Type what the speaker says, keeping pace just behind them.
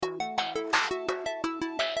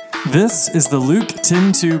This is the Luke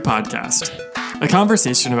 10:2 podcast, a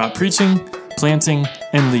conversation about preaching, planting,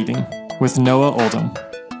 and leading with Noah Oldham.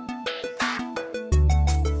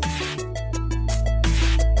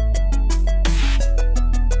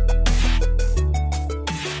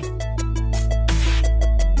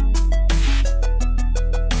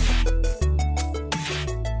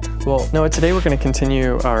 Well, Noah, today we're going to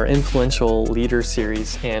continue our Influential Leader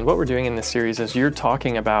series, and what we're doing in this series is you're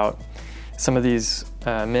talking about some of these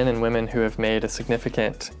men and women who have made a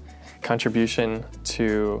significant contribution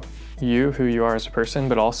to you, who you are as a person,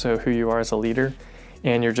 but also who you are as a leader,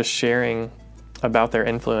 and you're just sharing about their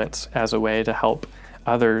influence as a way to help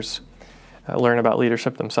others learn about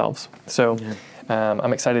leadership themselves. So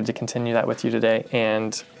I'm excited to continue that with you today,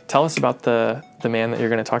 and tell us about the man that you're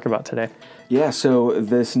going to talk about today. Yeah, so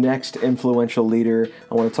this next influential leader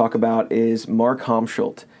I want to talk about is Mark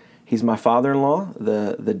Homschult. He's my father-in-law,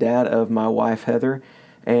 the dad of my wife, Heather,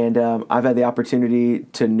 and I've had the opportunity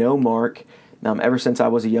to know Mark ever since I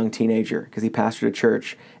was a young teenager, because he pastored a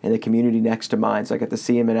church in the community next to mine, so I got to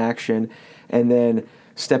see him in action, and then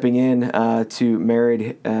stepping in to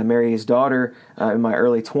marry his daughter in my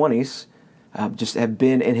early 20s, just have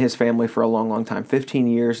been in his family for a long, long time, 15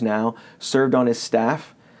 years now, served on his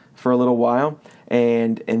staff for a little while,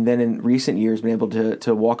 and then in recent years been able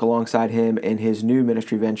to walk alongside him in his new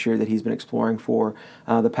ministry venture that he's been exploring for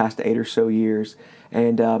the past 8 or so years.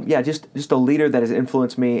 And just a leader that has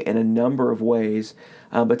influenced me in a number of ways.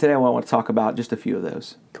 But today I want to talk about just a few of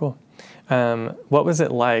those. Cool. What was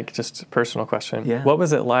it like, just a personal question, what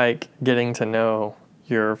was it like getting to know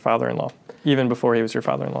your father-in-law, even before he was your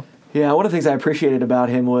father-in-law? Yeah, one of the things I appreciated about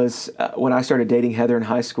him was when I started dating Heather in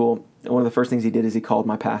high school, one of the first things he did is he called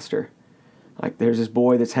my pastor. Like, there's this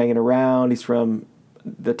boy that's hanging around. He's from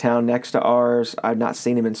the town next to ours. I've not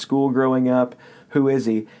seen him in school growing up. Who is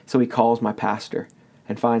he? So he calls my pastor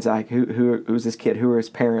and finds out who's this kid? Who are his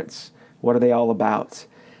parents? What are they all about?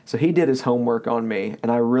 So he did his homework on me,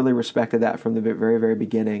 and I really respected that from the very, very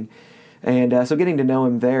beginning. And so getting to know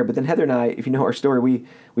him there. But then Heather and I, if you know our story,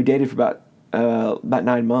 we dated for about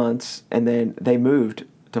 9 months, and then they moved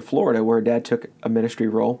to Florida, where Dad took a ministry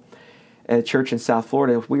role at a church in South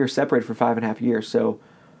Florida. We were separated for 5.5 years, so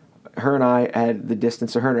her and I had the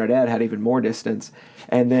distance, so her and our dad had even more distance.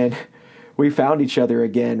 And then we found each other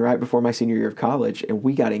again right before my senior year of college, and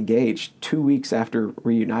we got engaged 2 weeks after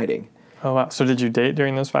reuniting. Oh, wow. So did you date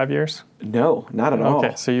during those 5 years? No, not at all.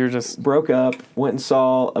 Okay, so you're just... Broke up, went and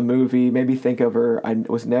saw a movie, made me think of her. I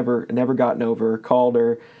was never gotten over her, called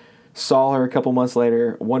her, saw her a couple months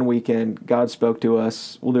later, one weekend. God spoke to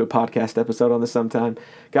us. We'll do a podcast episode on this sometime.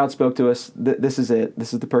 God spoke to us. This is it.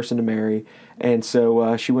 This is the person to marry. And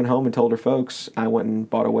so she went home and told her folks. I went and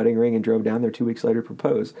bought a wedding ring and drove down there 2 weeks later to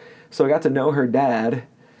propose. So I got to know her dad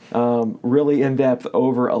really in depth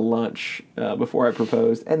over a lunch before I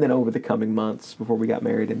proposed, and then over the coming months before we got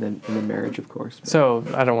married, and then marriage, of course. So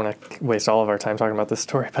I don't want to waste all of our time talking about this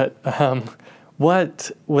story, but what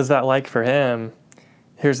was that like for him?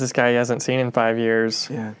 Here's this guy he hasn't seen in 5 years,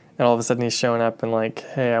 and all of a sudden he's showing up and like,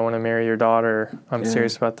 hey, I want to marry your daughter. I'm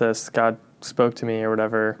serious about this. God spoke to me or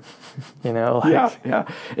whatever, you know? Like,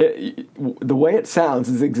 the way it sounds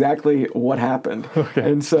is exactly what happened.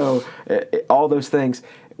 Okay. And so all those things,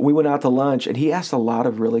 we went out to lunch, and he asked a lot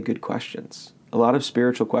of really good questions, a lot of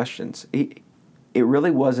spiritual questions. It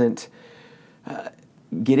really wasn't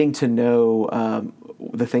getting to know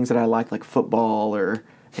the things that I like football or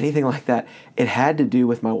anything like that. It had to do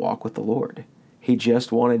with my walk with the Lord. He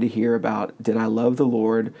just wanted to hear about, did I love the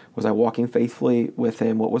Lord? Was I walking faithfully with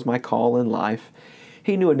Him? What was my call in life?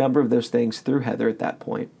 He knew a number of those things through Heather at that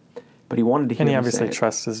point, but he wanted to hear. And he obviously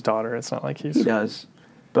trusts his daughter. It's not like He does,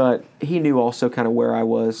 but he knew also kind of where I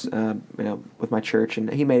was, with my church,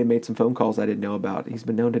 and he made some phone calls I didn't know about. He's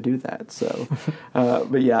been known to do that. So,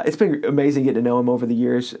 but yeah, it's been amazing getting to know him over the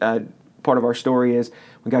years. Part of our story is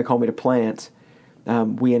when God called me to plant.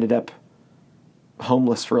 We ended up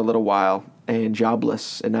homeless for a little while and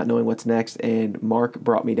jobless and not knowing what's next. And Mark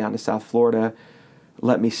brought me down to South Florida,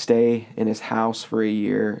 let me stay in his house for a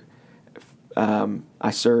year.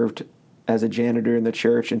 I served as a janitor in the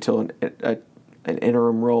church until an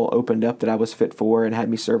interim role opened up that I was fit for, and had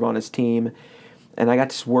me serve on his team. And I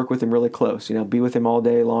got to work with him really close, be with him all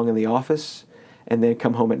day long in the office, and then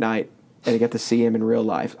come home at night. And I got to see him in real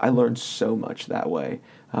life. I learned so much that way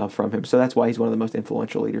from him. So that's why he's one of the most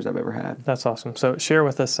influential leaders I've ever had. That's awesome. So share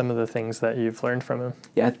with us some of the things that you've learned from him.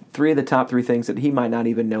 Yeah, 3 of the top 3 things that he might not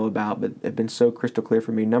even know about, but have been so crystal clear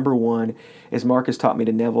for me. Number 1 is Mark has taught me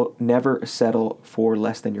to never settle for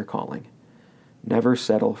less than your calling. Never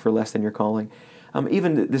settle for less than your calling.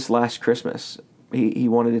 Even this last Christmas, he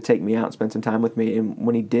wanted to take me out and spend some time with me. And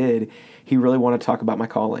when he did, he really wanted to talk about my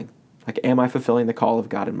calling. Like, am I fulfilling the call of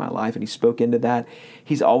God in my life? And he spoke into that.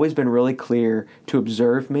 He's always been really clear to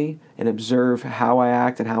observe me and observe how I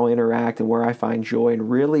act and how I interact and where I find joy, and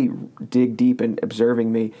really dig deep in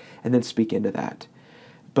observing me and then speak into that.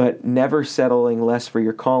 But never settling less for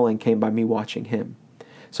your calling came by me watching him.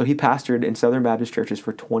 So he pastored in Southern Baptist churches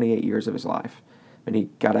for 28 years of his life. And he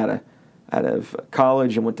got out of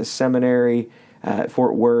college and went to seminary at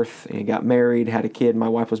Fort Worth, and he got married, had a kid. My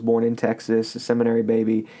wife was born in Texas, a seminary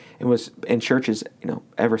baby, and was in churches,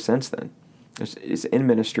 ever since then. He's in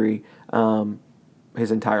ministry his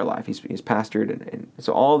entire life. He's pastored, and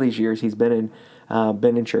so all these years he's been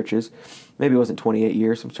in churches. Maybe it wasn't 28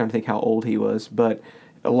 years. I'm trying to think how old he was, but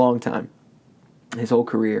a long time, his whole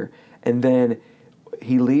career. And then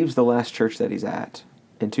he leaves the last church that he's at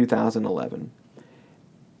in 2011,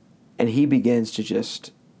 and he begins to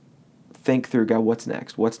just think through, God, what's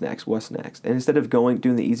next? And instead of doing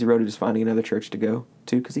the easy road of just finding another church to go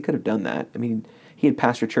to, because he could have done that. I mean, he had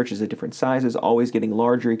pastored churches at different sizes, always getting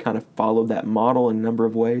larger. He kind of followed that model in a number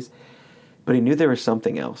of ways. But he knew there was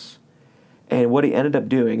something else. And what he ended up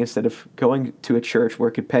doing, instead of going to a church where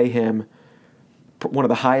it could pay him one of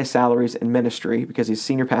the highest salaries in ministry, because he's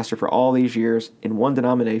senior pastor for all these years in one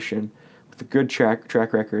denomination with a good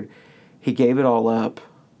track record, he gave it all up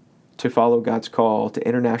to follow God's call to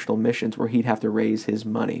international missions, where he'd have to raise his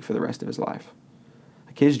money for the rest of his life.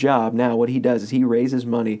 Like, his job now, what he does is he raises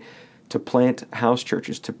money to plant house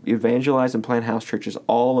churches, to evangelize and plant house churches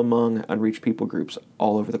all among unreached people groups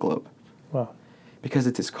all over the globe. Wow. Because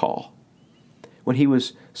it's his call. When he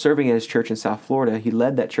was serving at his church in South Florida, he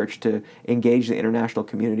led that church to engage the international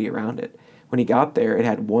community around it. When he got there, it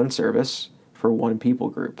had one service for one people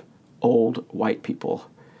group, old white people,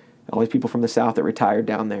 all these people from the South that retired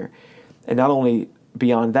down there. And not only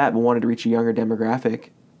beyond that, but wanted to reach a younger demographic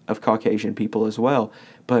of Caucasian people as well,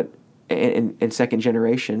 but in second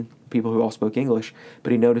generation, people who all spoke English.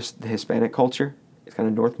 But he noticed the Hispanic culture. It's kind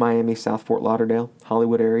of North Miami, South Fort Lauderdale,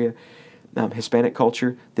 Hollywood area. Hispanic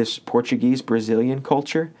culture, this Portuguese, Brazilian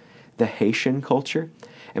culture, the Haitian culture.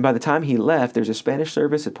 And by the time he left, there's a Spanish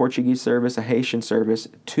service, a Portuguese service, a Haitian service,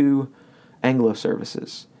 2 Anglo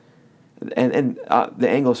services. And the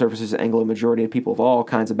Anglo services, Anglo majority of people of all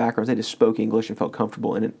kinds of backgrounds, they just spoke English and felt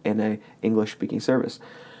comfortable in a English-speaking service.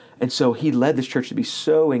 And so he led this church to be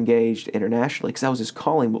so engaged internationally, because that was his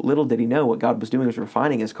calling. But little did he know what God was doing was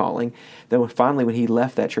refining his calling. Then finally, when he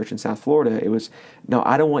left that church in South Florida, it was, no,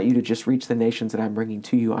 I don't want you to just reach the nations that I'm bringing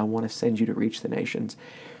to you. I want to send you to reach the nations.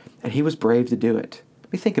 And he was brave to do it. I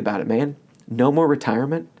mean, think about it, man. No more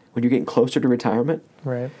retirement when you're getting closer to retirement.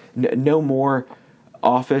 Right. No more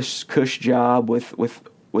office cush job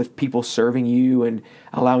with people serving you and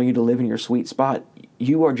allowing you to live in your sweet spot.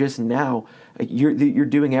 You are just now, you're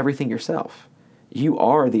doing everything yourself. You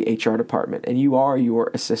are the HR department, and you are your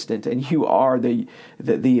assistant, and you are the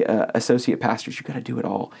associate pastors. You got to do it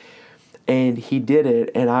all. And he did it,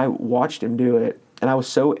 and I watched him do it, and I was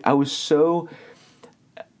so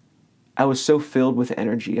filled with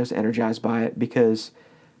energy. I was energized by it and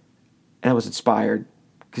I was inspired.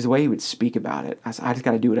 Because the way he would speak about it, I said, I just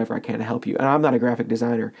got to do whatever I can to help you. And I'm not a graphic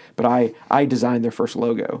designer, but I designed their first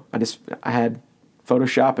logo. I had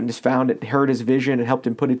Photoshop and just found it, heard his vision, and helped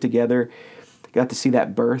him put it together. Got to see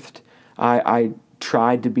that birthed. I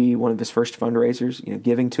tried to be one of his first fundraisers,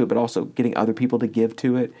 giving to it, but also getting other people to give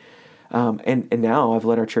to it. And now I've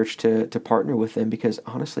led our church to partner with them, because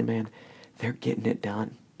honestly, man, they're getting it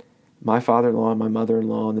done. My father-in-law and my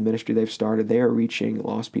mother-in-law and the ministry they've started, they are reaching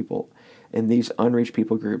lost people in these unreached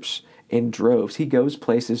people groups in droves. He goes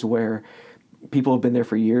places where people have been there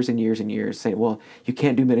for years and years and years saying, well, you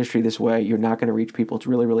can't do ministry this way. You're not going to reach people. It's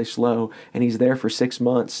really, really slow. And he's there for 6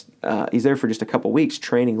 months. He's there for just a couple weeks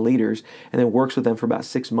training leaders, and then works with them for about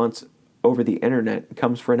 6 months over the internet,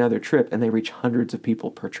 comes for another trip, and they reach hundreds of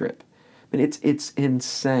people per trip. I mean, it's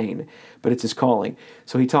insane, but it's his calling.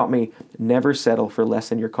 So he taught me, never settle for less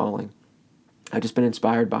than your calling. I've just been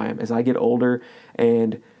inspired by him. As I get older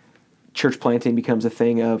and church planting becomes a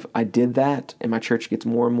thing of, I did that, and my church gets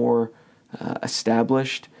more and more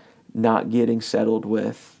established, not getting settled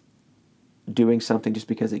with doing something just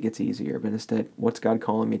because it gets easier, but instead, what's God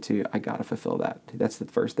calling me to? I got to fulfill that. That's the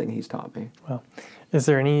first thing he's taught me. Well, is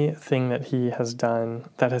there anything that he has done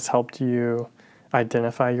that has helped you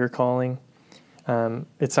identify your calling?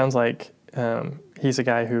 It sounds like he's a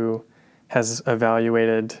guy who has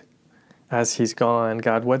evaluated as he's gone,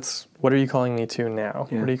 God, what are you calling me to now?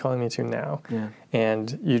 Yeah. What are you calling me to now? Yeah.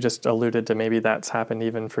 And you just alluded to maybe that's happened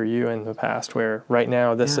even for you in the past, where right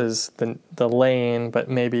now this is the lane, but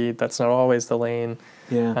maybe that's not always the lane.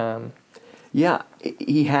 Yeah. Yeah,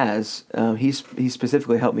 he has. He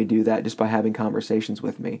specifically helped me do that just by having conversations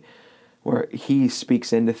with me, where he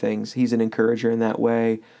speaks into things. He's an encourager in that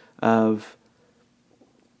way. Of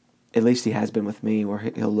at least he has been with me, where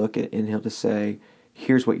he'll look at and he'll just say,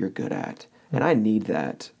 "Here's what you're good at," and I need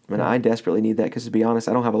that. I mean, I desperately need that because, to be honest,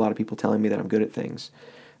 I don't have a lot of people telling me that I'm good at things.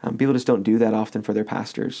 People just don't do that often for their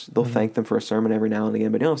pastors. They'll thank them for a sermon every now and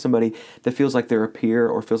again, but you don't have somebody that feels like they're a peer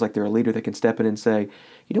or feels like they're a leader that can step in and say,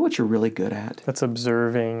 "You know what you're really good at?" That's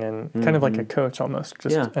observing and kind of like a coach almost,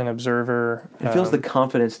 just an observer. It feels the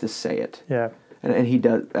confidence to say it. Yeah. And he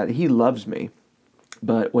does. He loves me.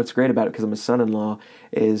 But what's great about it, because I'm his son-in-law,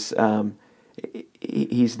 is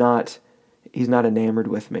he's not enamored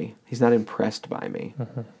with me. He's not impressed by me.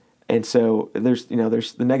 And so there's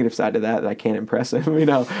the negative side to that I can't impress him,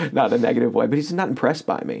 not in a negative way, but he's not impressed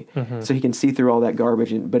by me. So he can see through all that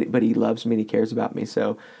garbage, but he loves me and he cares about me.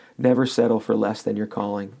 So never settle for less than your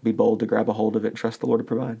calling. Be bold to grab a hold of it and trust the Lord to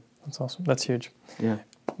provide. That's awesome. That's huge. Yeah.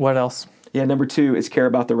 What else? Yeah, number 2 is care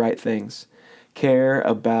about the right things. Care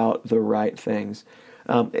about the right things.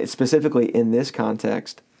 Specifically in this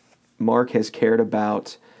context, Mark has cared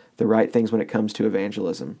about the right things when it comes to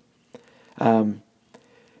evangelism.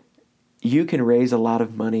 You can raise a lot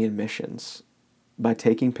of money in missions by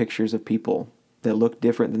taking pictures of people that look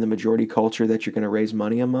different than the majority culture that you're going to raise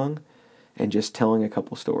money among and just telling a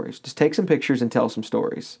couple stories. Just take some pictures and tell some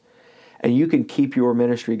stories. And you can keep your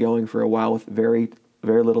ministry going for a while with very,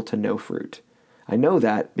 very little to no fruit. I know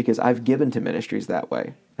that because I've given to ministries that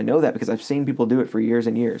way. I know that because I've seen people do it for years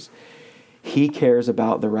and years. He cares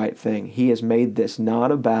about the right thing. He has made this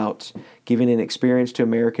not about giving an experience to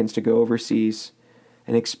Americans to go overseas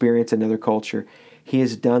and experience another culture. He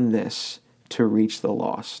has done this to reach the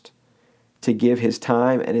lost, to give his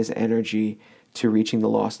time and his energy to reaching the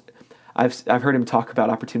lost. I've heard him talk about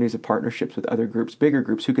opportunities of partnerships with other groups, bigger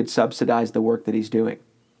groups, who could subsidize the work that he's doing,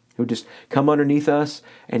 who just come underneath us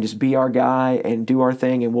and just be our guy and do our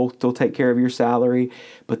thing, and we'll take care of your salary,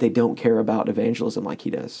 but they don't care about evangelism like he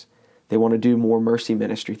does. They want to do more mercy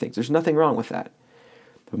ministry things. There's nothing wrong with that.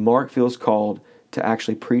 But Mark feels called to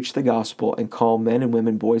actually preach the gospel and call men and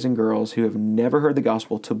women, boys and girls who have never heard the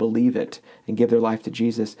gospel to believe it and give their life to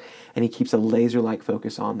Jesus. And he keeps a laser-like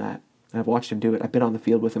focus on that. And I've watched him do it. I've been on the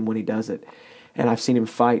field with him when he does it. And I've seen him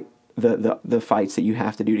fight the fights that you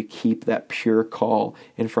have to do to keep that pure call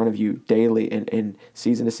in front of you daily and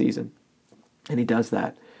season to season. And he does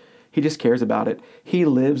that. He just cares about it. He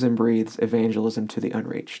lives and breathes evangelism to the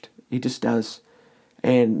unreached. He just does.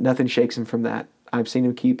 And nothing shakes him from that. I've seen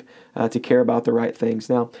him keep to care about the right things.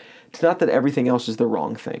 Now, it's not that everything else is the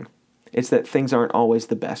wrong thing. It's that things aren't always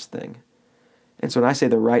the best thing. And so when I say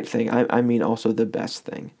the right thing, I mean also the best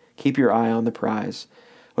thing. Keep your eye on the prize.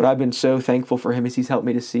 What I've been so thankful for him is he's helped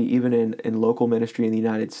me to see, even in local ministry in the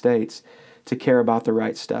United States, to care about the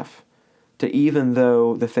right stuff. To, even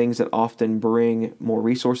though the things that often bring more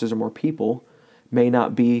resources or more people may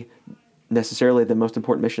not be necessarily the most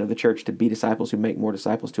important mission of the church, to be disciples who make more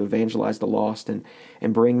disciples, to evangelize the lost and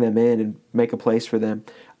bring them in and make a place for them.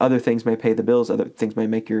 Other things may pay the bills. Other things may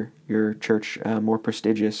make your church more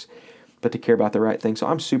prestigious, but to care about the right things. So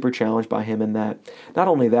I'm super challenged by him in that. Not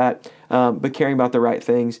only that, but caring about the right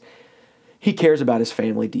things. He cares about his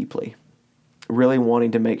family deeply, really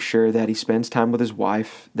wanting to make sure that he spends time with his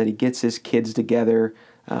wife, that he gets his kids together.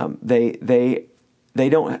 They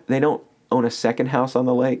don't own a second house on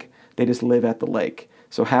the lake. They just live at the lake.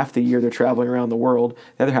 So half the year they're traveling around the world.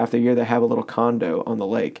 The other half of the year they have a little condo on the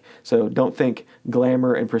lake. So don't think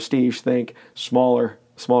glamour and prestige. Think smaller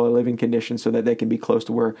living conditions so that they can be close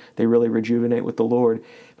to where they really rejuvenate with the Lord.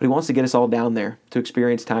 But he wants to get us all down there to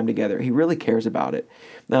experience time together. He really cares about it.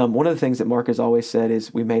 One of the things that Mark has always said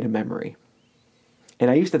is, we made a memory. And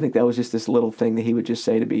I used to think that was just this little thing that he would just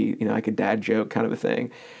say to be, like a dad joke kind of a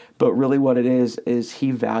thing. But really what it is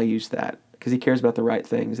he values that, because he cares about the right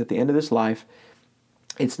things. At the end of this life,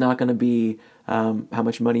 it's not going to be how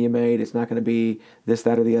much money you made. It's not going to be this,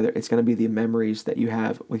 that, or the other. It's going to be the memories that you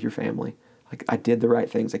have with your family. Like, I did the right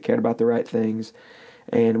things. I cared about the right things.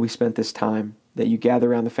 And we spent this time that you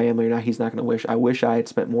gather around the family. Now he's not going to I wish I had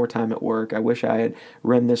spent more time at work. I wish I had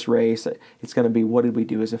run this race. It's going to be, what did we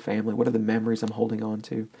do as a family? What are the memories I'm holding on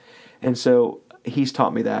to? And so he's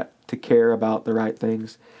taught me that, to care about the right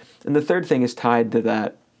things. And the third thing is tied to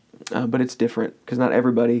that, but it's different, because not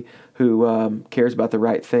everybody who cares about the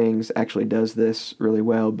right things actually does this really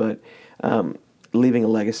well. But leaving a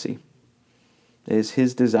legacy is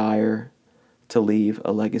his desire to leave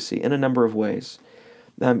a legacy in a number of ways.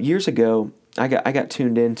 Years ago, I got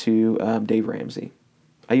tuned into Dave Ramsey.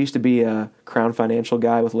 I used to be a Crown Financial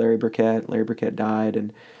guy with Larry Burkett. Larry Burkett died,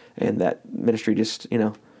 and that ministry just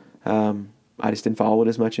I just didn't follow it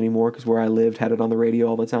as much anymore because where I lived had it on the radio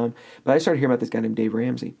all the time. But I started hearing about this guy named Dave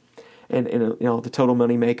Ramsey, and the Total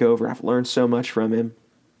Money Makeover. I've learned so much from him,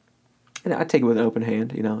 and I take it with an open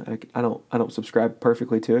hand. I don't subscribe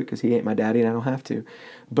perfectly to it because he ain't my daddy and I don't have to.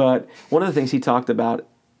 But one of the things he talks about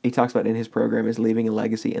in his program is leaving a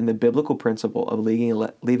legacy and the biblical principle of leaving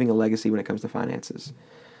a legacy when it comes to finances.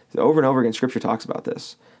 So over and over again, Scripture talks about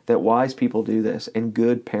this, that wise people do this and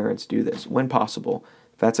good parents do this when possible.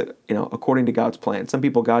 That's according to God's plan. Some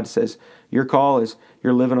people, God says, your call is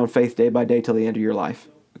you're living on faith day by day till the end of your life.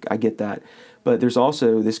 I get that. But there's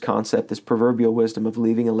also this concept, this proverbial wisdom of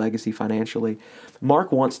leaving a legacy financially.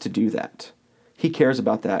 Mark wants to do that. He cares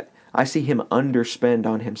about that. I see him underspend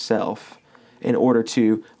on himself in order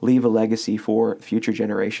to leave a legacy for future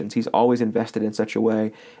generations. He's always invested in such a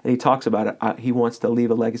way, and he talks about it. He wants to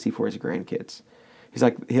leave a legacy for his grandkids.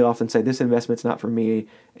 He'll often say, this investment's not for me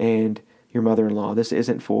and your mother-in-law. This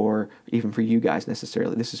isn't even for you guys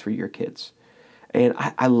necessarily. This is for your kids. And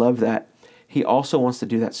I love that. He also wants to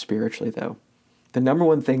do that spiritually, though. The number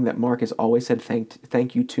one thing that Mark has always said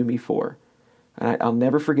thank you to me for, and I'll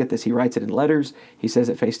never forget this. He writes it in letters. He says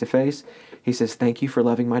it face to face. He says, thank you for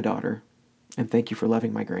loving my daughter, and thank you for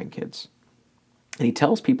loving my grandkids. And he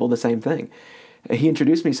tells people the same thing. He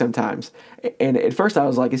introduced me sometimes, and at first I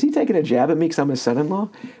was like, is he taking a jab at me because I'm his son-in-law?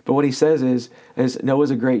 But what he says is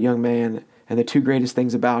Noah's a great young man, and the two greatest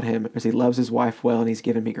things about him is he loves his wife well, and he's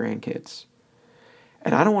given me grandkids.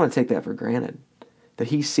 And I don't want to take that for granted, that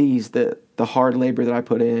he sees the hard labor that I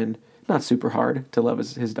put in, not super hard to love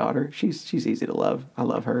his daughter. She's easy to love. I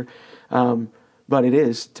love her. But it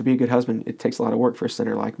is, to be a good husband, it takes a lot of work for a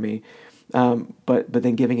sinner like me. But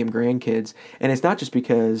then giving him grandkids. And it's not just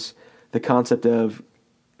because the concept of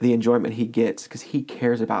the enjoyment he gets, because he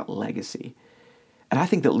cares about legacy. And I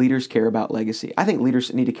think that leaders care about legacy. I think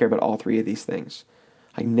leaders need to care about all three of these things.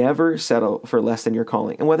 Never settle for less than your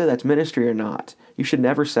calling. And whether that's ministry or not, you should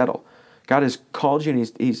never settle. God has called you,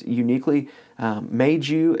 and He's uniquely made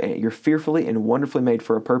you. You're fearfully and wonderfully made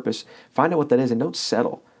for a purpose. Find out what that is and don't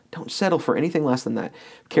settle. Don't settle for anything less than that.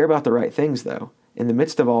 Care about the right things, though. In the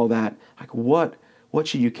midst of all that, what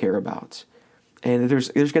should you care about? And there's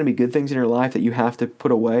going to be good things in your life that you have to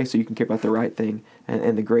put away so you can care about the right thing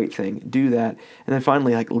and the great thing. Do that. And then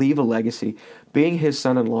finally, leave a legacy. Being his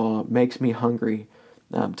son-in-law makes me hungry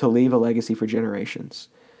to leave a legacy for generations.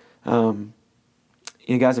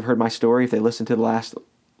 You guys have heard my story. If they listened to the last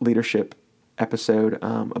leadership episode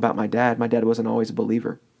about my dad wasn't always a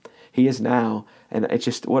believer. He is now, and it's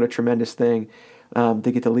just what a tremendous thing to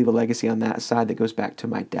get to leave a legacy on that side that goes back to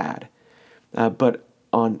my dad. But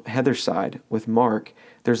on Heather's side with Mark,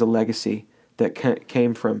 there's a legacy that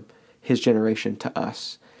came from his generation to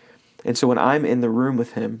us. And so when I'm in the room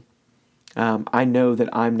with him, I know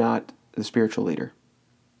that I'm not the spiritual leader,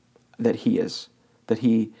 that he is. That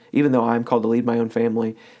he, even though I'm called to lead my own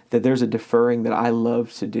family, that there's a deferring that I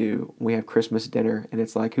love to do. We have Christmas dinner, and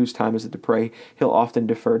it's like, whose time is it to pray? He'll often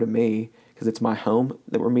defer to me because it's my home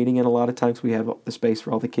that we're meeting in a lot of times. We have the space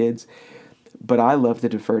for all the kids. But I love to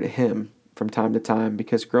defer to him from time to time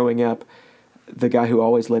because growing up, the guy who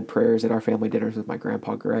always led prayers at our family dinners was my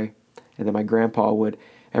grandpa Gray. And then my grandpa would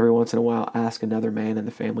every once in a while ask another man in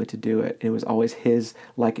the family to do it. And it was always his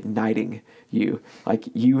knighting you.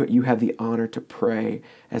 You have the honor to pray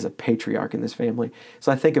as a patriarch in this family. So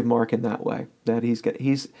I think of Mark in that way, that he is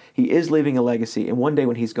leaving a legacy. And one day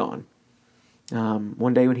when he's gone, his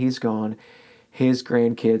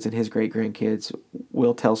grandkids and his great-grandkids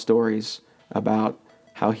will tell stories about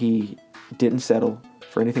how he didn't settle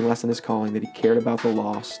for anything less than his calling, that he cared about the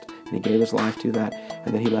lost, and he gave his life to that,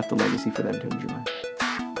 and that he left a legacy for them to enjoy.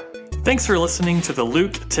 Thanks for listening to the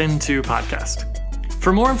Luke 10:2 podcast.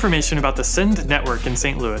 For more information about the Send Network in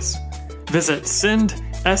St. Louis, visit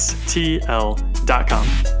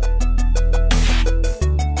sendstl.com.